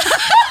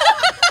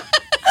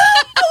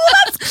 Oh,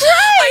 that's great!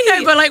 I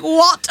know, but like,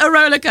 what a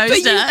roller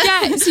coaster.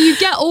 But you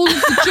get all of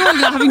the joy of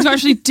having to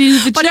actually do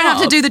the job. But I don't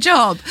have to do the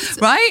job,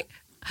 right?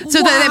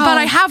 So, but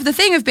I have the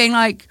thing of being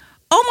like,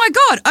 oh my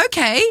God,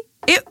 okay,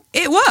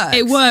 it works.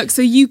 It works.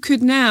 So you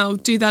could now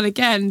do that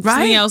again, right?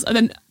 Something else, and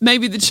then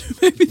maybe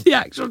the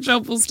actual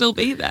job will still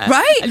be there,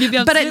 right? And you'll be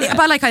able to do it.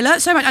 But like, I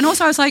learned so much, and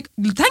also I was like,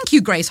 thank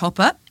you, Grace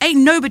Hopper.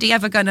 Ain't nobody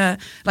ever gonna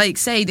like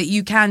say that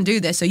you can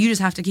do this, so you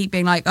just have to keep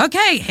being like,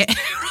 okay,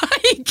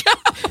 right, go.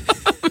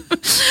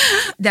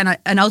 Then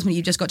and ultimately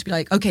you just got to be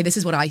like, okay, this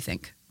is what I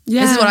think.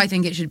 Yeah. This is what I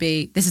think it should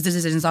be. This is the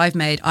decisions I've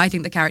made. I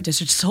think the characters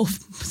should solve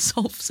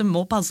some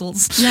more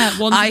puzzles. Yeah,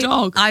 one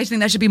dog. I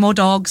think there should be more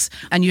dogs,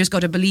 and you just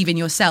got to believe in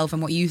yourself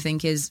and what you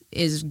think is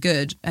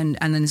good, and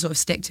then sort of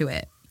stick to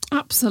it.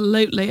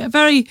 Absolutely, a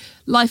very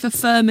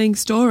life-affirming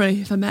story,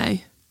 if I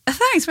may.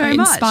 Thanks very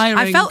much.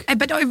 Inspiring.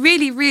 But I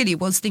really, really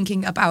was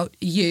thinking about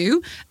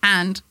you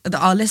and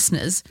our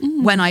listeners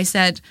when I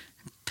said,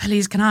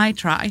 please, can I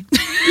try?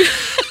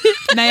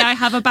 May I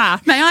have a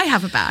bash? May I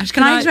have a bash?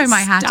 Can I throw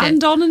my hat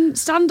in?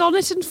 Stand on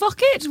it and fuck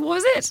it. What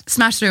was it?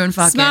 Smash through and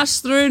fuck it. Smash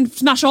through and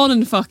smash on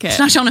and fuck it.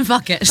 Smash on and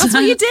fuck it. That's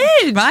what you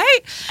did. Right?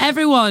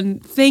 Everyone,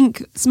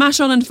 think smash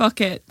on and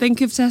fuck it.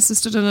 Think of Tessa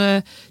stood on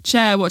a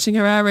chair watching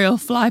her aerial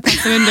fly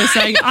past the window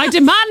saying, I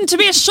demand to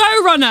be a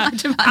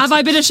showrunner. Have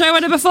I been a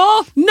showrunner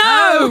before?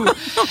 No.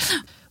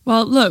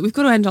 Well, look, we've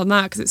got to end on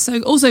that because it's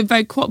so... Also,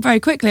 very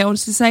quickly, I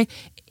wanted to say,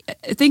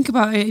 think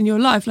about it in your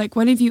life. Like,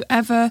 when have you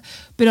ever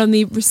been on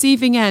the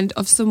receiving end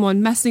of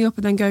someone messing up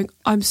and then going,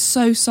 I'm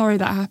so sorry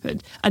that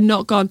happened, and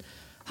not gone,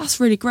 that's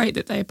really great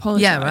that they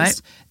apologised. Yeah, right.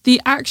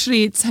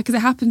 It's because it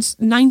happens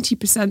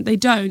 90%, they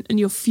don't, and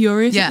you're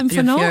furious at them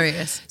for not.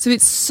 Furious. So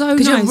it's so nice.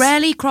 Because you're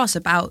rarely cross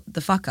about the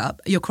fuck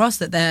up. You're cross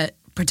that they're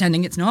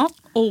pretending it's not.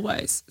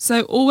 Always.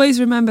 So always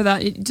remember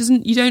that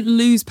you don't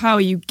lose power,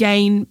 you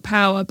gain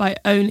power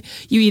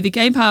you either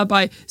gain power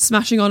by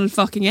smashing on and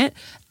fucking it,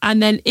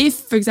 and then if,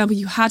 for example,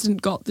 you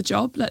hadn't got the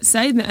job, let's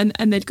say,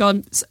 and they'd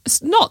gone,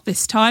 not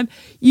this time,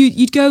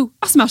 you'd go,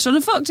 I smashed on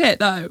and fucked it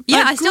though. Yeah,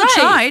 like, I still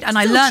tried, and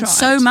I learned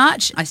so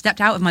much. I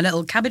stepped out of my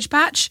little cabbage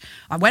patch.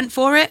 I went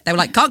for it. They were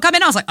like, can't come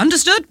in. I was like,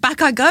 understood,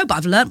 back I go, but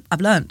I've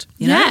learned,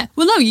 you know? Yeah.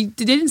 Well, no, they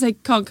didn't say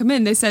can't come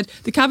in. They said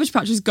the cabbage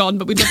patch is gone,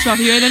 but we'd love to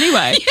have you in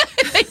anyway. Yeah,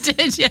 they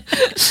did, yeah.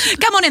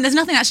 Come on in, there's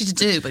nothing actually to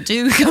do, but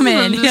do come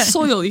in. The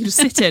soil you can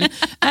sit in.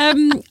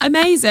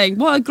 Amazing.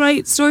 What a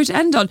great story to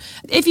end on.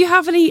 If you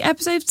have any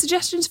episode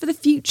suggestions for the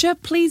future,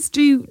 please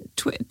do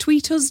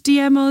tweet us,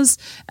 DM us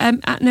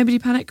at Nobody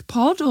Panic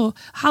Pod, or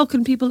how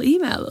can people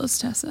email us,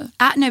 Tessa?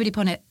 At Nobody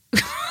Ponnet.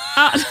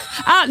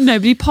 at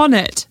Nobody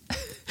Ponnet.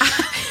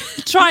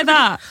 Try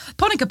that.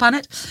 Ponica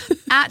Punnet.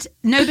 At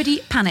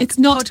Nobody Panic. It's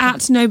not podcast.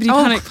 At Nobody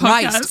Panic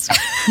Podcast.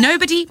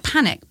 Nobody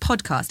Panic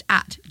Podcast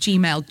at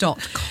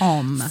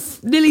gmail.com.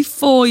 Nearly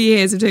 4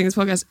 years of doing this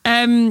podcast.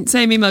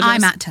 Same email address.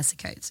 I'm at Tessa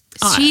Coates.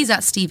 She's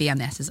at Stevie and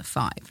the S is a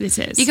 5. It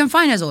is. You can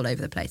find us all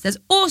over the place. There's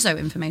also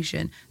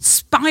information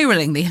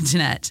spiralling the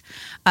internet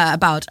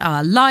about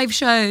our live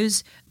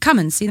shows. Come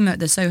and see them at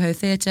the Soho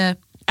Theatre.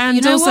 And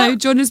you know also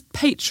join us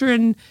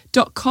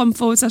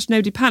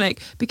patreon.com/Nobody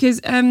Panic, because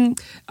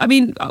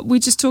we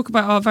just talk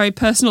about our very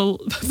personal,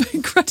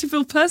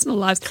 incredible personal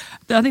lives.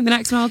 I think the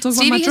next one I'll talk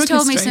about my drug history.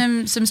 Stevie has told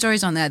me some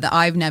stories on there that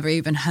I've never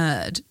even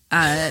heard.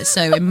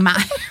 So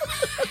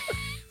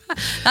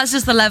that's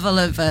just the level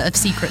of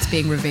secrets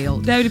being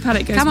revealed. Nobody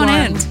Panic goes Come on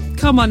wild. in.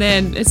 Come on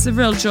in. It's a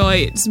real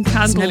joy. Some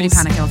candles. It's Nobody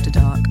Panic After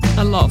Dark.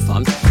 A lot of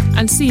fun.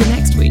 And see you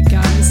next week,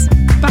 guys.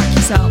 Back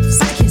yourselves.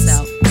 Back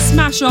yourself.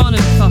 Smash on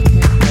and fuck it.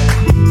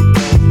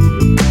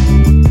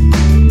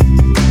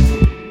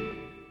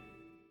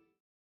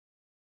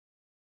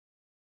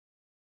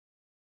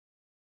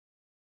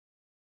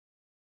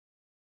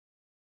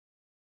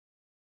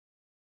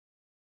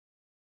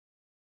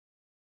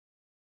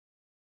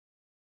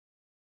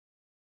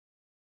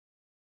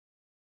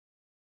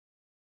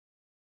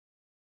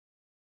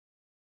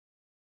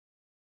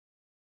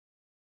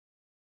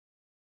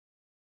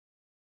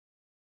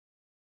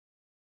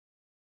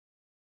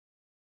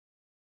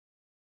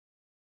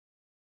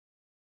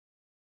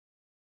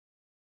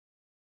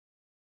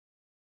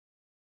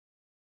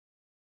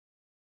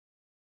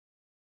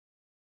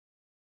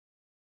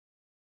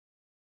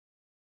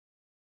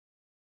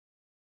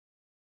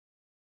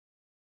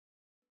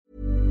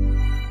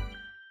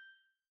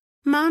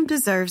 Mom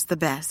deserves the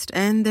best,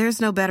 and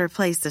there's no better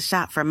place to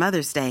shop for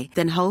Mother's Day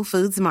than Whole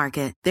Foods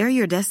Market. They're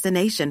your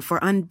destination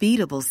for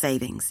unbeatable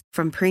savings,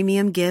 from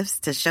premium gifts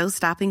to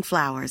show-stopping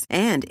flowers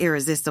and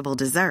irresistible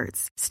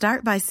desserts.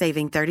 Start by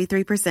saving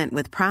 33%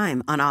 with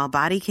Prime on all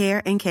body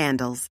care and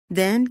candles.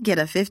 Then get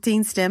a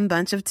 15-stem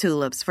bunch of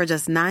tulips for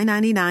just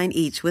 $9.99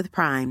 each with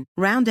Prime.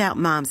 Round out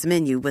Mom's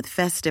menu with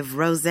festive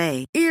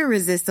rosé,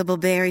 irresistible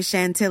berry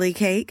chantilly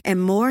cake,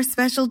 and more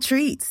special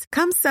treats.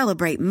 Come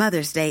celebrate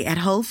Mother's Day at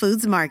Whole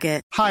Foods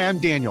Market. Hi, I'm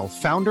Daniel,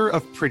 founder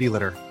of Pretty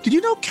Litter. Did you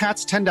know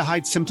cats tend to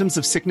hide symptoms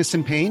of sickness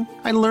and pain?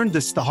 I learned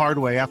this the hard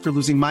way after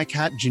losing my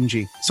cat,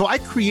 Gingy. So I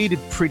created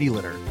Pretty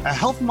Litter, a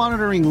health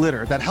monitoring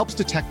litter that helps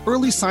detect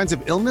early signs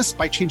of illness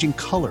by changing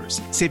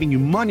colors, saving you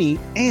money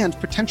and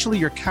potentially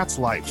your cat's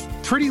life.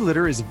 Pretty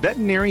Litter is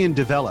veterinarian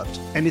developed,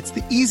 and it's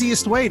the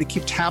easiest way to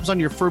keep tabs on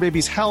your fur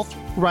baby's health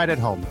right at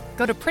home.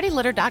 Go to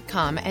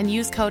prettylitter.com and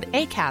use code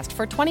ACAST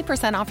for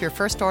 20% off your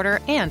first order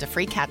and a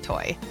free cat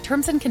toy.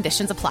 Terms and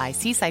conditions apply.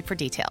 See site for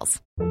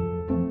details.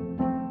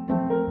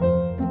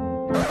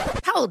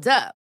 Hold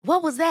up.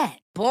 What was that?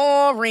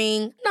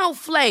 Boring. No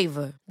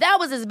flavor. That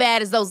was as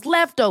bad as those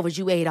leftovers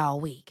you ate all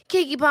week.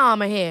 Keke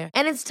Palmer here,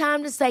 and it's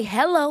time to say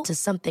hello to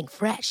something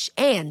fresh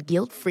and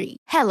guilt-free.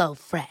 Hello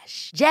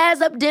Fresh.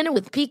 Jazz up dinner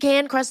with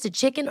pecan-crusted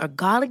chicken or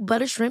garlic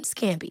butter shrimp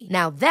scampi.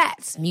 Now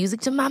that's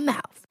music to my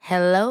mouth.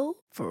 Hello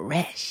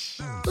Fresh.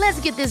 Let's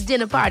get this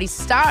dinner party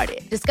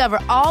started. Discover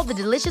all the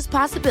delicious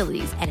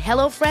possibilities at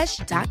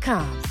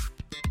HelloFresh.com.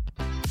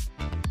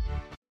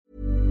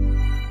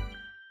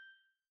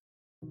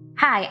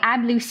 Hi,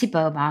 I'm Lucy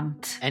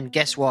Beaumont. And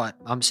guess what?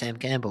 I'm Sam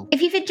Campbell.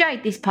 If you've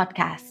enjoyed this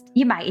podcast,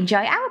 you might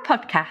enjoy our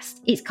podcast.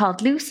 It's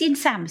called Lucy and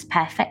Sam's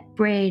Perfect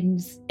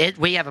Brains.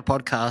 We have a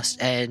podcast,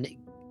 and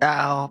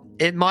Oh,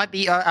 it might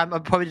be. I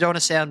probably don't want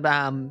to sound,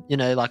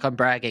 like I'm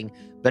bragging,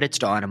 but it's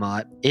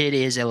dynamite. It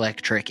is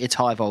electric. It's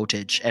high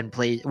voltage. And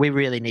please, we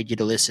really need you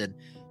to listen.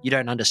 You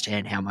don't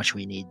understand how much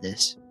we need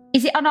this.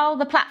 Is it on all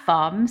the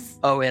platforms?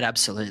 Oh, it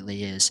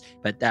absolutely is.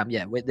 But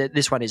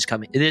this one is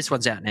coming. This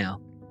one's out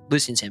now.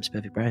 Lucy and Sam's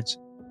Perfect Brands.